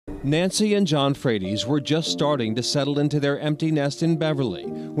Nancy and John Frates were just starting to settle into their empty nest in Beverly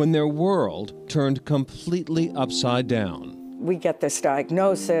when their world turned completely upside down. We get this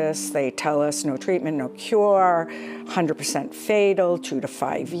diagnosis, they tell us no treatment, no cure, 100% fatal, 2 to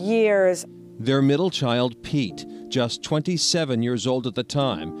 5 years. Their middle child, Pete, just 27 years old at the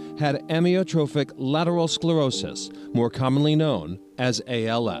time, had amyotrophic lateral sclerosis, more commonly known as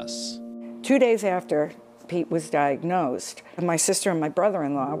ALS. 2 days after Pete was diagnosed, my sister and my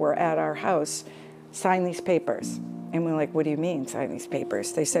brother-in-law were at our house, sign these papers. And we're like, what do you mean, sign these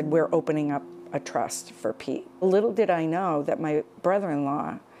papers? They said, we're opening up a trust for Pete. Little did I know that my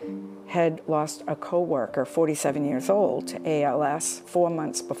brother-in-law had lost a coworker, 47 years old, to ALS 4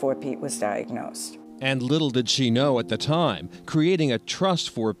 months before Pete was diagnosed. And little did she know at the time, creating a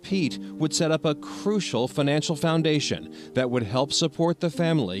trust for Pete would set up a crucial financial foundation that would help support the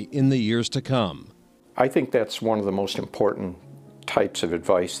family in the years to come. I think that's one of the most important types of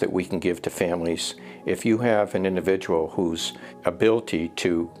advice that we can give to families. If you have an individual whose ability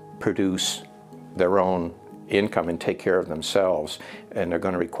to produce their own income and take care of themselves, and they're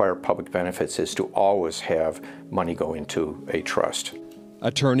going to require public benefits, is to always have money go into a trust.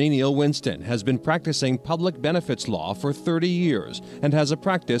 Attorney Neil Winston has been practicing public benefits law for 30 years and has a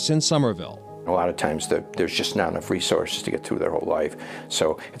practice in Somerville. A lot of times there's just not enough resources to get through their whole life.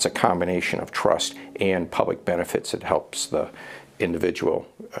 So it's a combination of trust and public benefits that helps the individual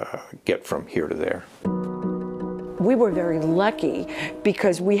get from here to there. We were very lucky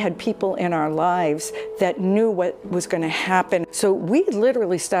because we had people in our lives that knew what was going to happen. So we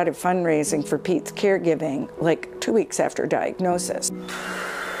literally started fundraising for Pete's caregiving like 2 weeks after diagnosis.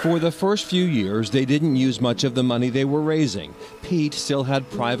 For the first few years, they didn't use much of the money they were raising. Pete still had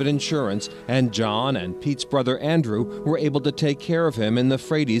private insurance, and John and Pete's brother Andrew were able to take care of him in the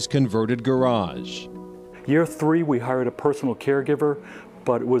Frates' converted garage. Year 3, we hired a personal caregiver,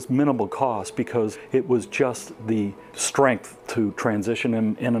 but it was minimal cost because it was just the strength to transition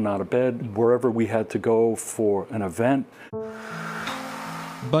him in and out of bed, wherever we had to go for an event.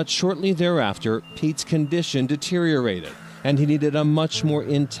 But shortly thereafter, Pete's condition deteriorated, and he needed a much more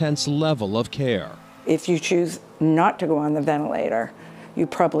intense level of care. If you choose not to go on the ventilator, you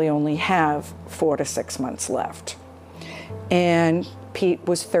probably only have 4 to 6 months left. And Pete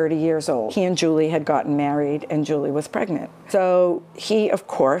was 30 years old. He and Julie had gotten married, and Julie was pregnant. So he, of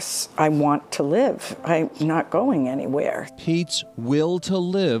course, I want to live. I'm not going anywhere. Pete's will to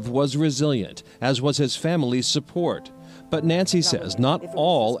live was resilient, as was his family's support. But Nancy says not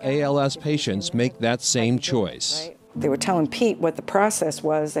all ALS patients make that same choice. They were telling Pete what the process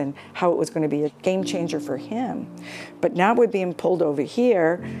was and how it was going to be a game changer for him. But now we're being pulled over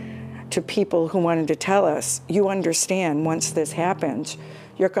here to people who wanted to tell us, you understand, once this happens,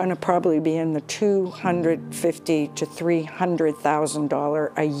 you're going to probably be in the $250,000 to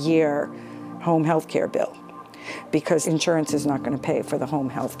 $300,000 a year home health care bill because insurance is not going to pay for the home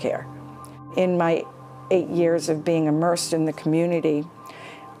health care. In my 8 years of being immersed in the community,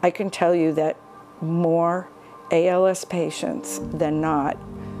 I can tell you that more ALS patients than not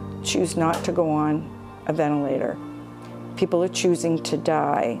choose not to go on a ventilator. People are choosing to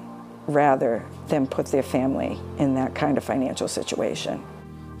die rather than put their family in that kind of financial situation.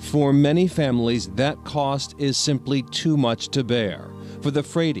 For many families, that cost is simply too much to bear. For the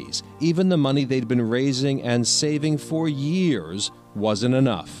Frates, even the money they'd been raising and saving for years wasn't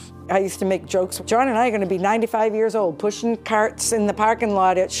enough. I used to make jokes, John and I are going to be 95 years old, pushing carts in the parking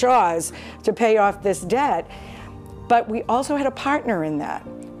lot at Shaw's to pay off this debt. But we also had a partner in that.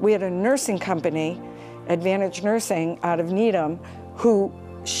 We had a nursing company, Advantage Nursing, out of Needham, who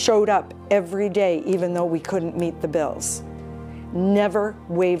showed up every day even though we couldn't meet the bills. Never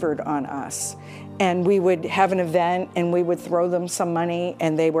wavered on us. And we would have an event and we would throw them some money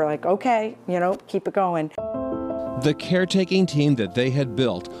and they were like, okay, keep it going. The caretaking team that they had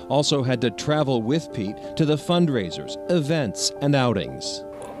built also had to travel with Pete to the fundraisers, events, and outings.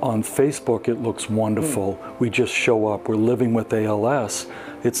 On Facebook, it looks wonderful. We just show up, we're living with ALS.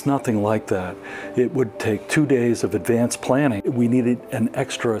 It's nothing like that. It would take 2 days of advanced planning. We needed an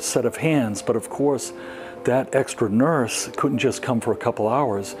extra set of hands, but of course, that extra nurse couldn't just come for a couple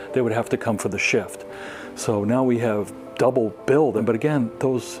hours. They would have to come for the shift. So now we have double billed. But again,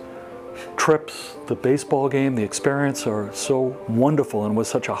 those trips, the baseball game, the experience are so wonderful and was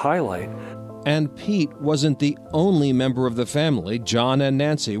such a highlight. And Pete wasn't the only member of the family John and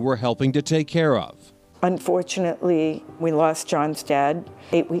Nancy were helping to take care of. Unfortunately, we lost John's dad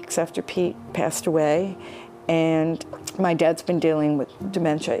 8 weeks after Pete passed away, and my dad's been dealing with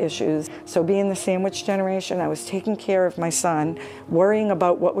dementia issues. So being the sandwich generation, I was taking care of my son, worrying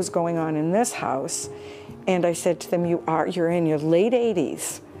about what was going on in this house, and I said to them, you're in your late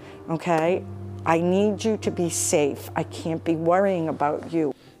 80s. okay? I need you to be safe. I can't be worrying about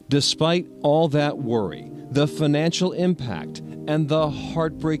you. Despite all that worry, the financial impact, and the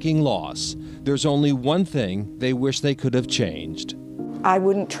heartbreaking loss, there's only one thing they wish they could have changed. I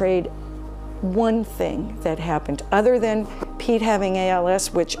wouldn't trade one thing that happened other than Pete having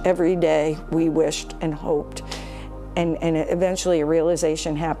ALS, which every day we wished and hoped. And eventually a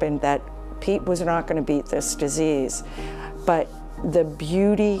realization happened that Pete was not going to beat this disease. But the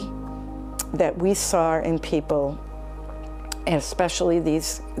beauty that we saw in people, and especially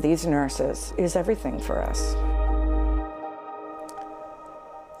these nurses, is everything for us.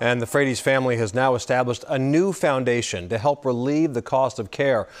 And the Frates family has now established a new foundation to help relieve the cost of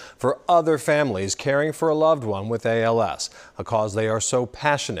care for other families caring for a loved one with ALS, a cause they are so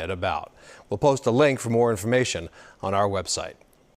passionate about. We'll post a link for more information on our website.